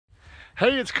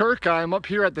Hey, it's Kirk. I'm up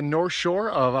here at the north shore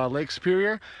of Lake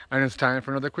Superior, and it's time for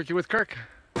another Quickie with Kirk.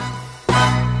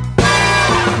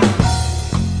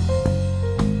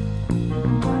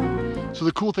 So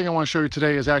the cool thing I want to show you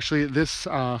today is actually this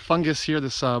fungus here,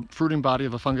 this fruiting body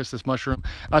of a fungus, this mushroom.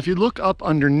 If you look up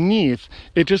underneath,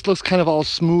 it just looks kind of all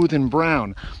smooth and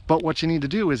brown. But what you need to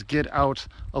do is get out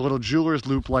a little jeweler's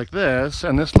loupe like this,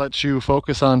 and this lets you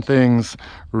focus on things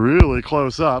really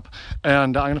close up.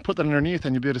 And I'm going to put that underneath,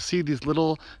 and you'll be able to see these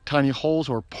little tiny holes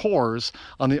or pores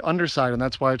on the underside, and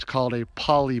that's why it's called a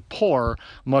polypore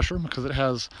mushroom, because it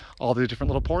has all these different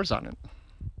little pores on it.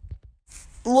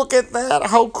 Look at that.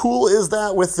 How cool is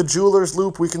that? With the jeweler's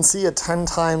loupe, we can see a 10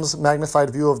 times magnified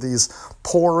view of these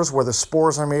pores where the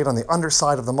spores are made on the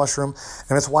underside of the mushroom.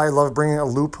 And it's why I love bringing a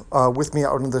loupe with me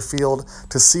out into the field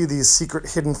to see these secret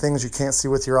hidden things you can't see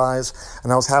with your eyes.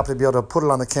 And I was happy to be able to put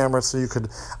it on the camera so you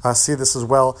could see this as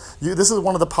well. This is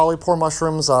one of the polypore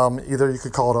mushrooms. Either you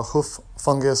could call it a hoof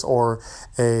fungus or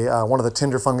one of the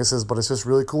tinder funguses, but it's just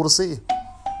really cool to see.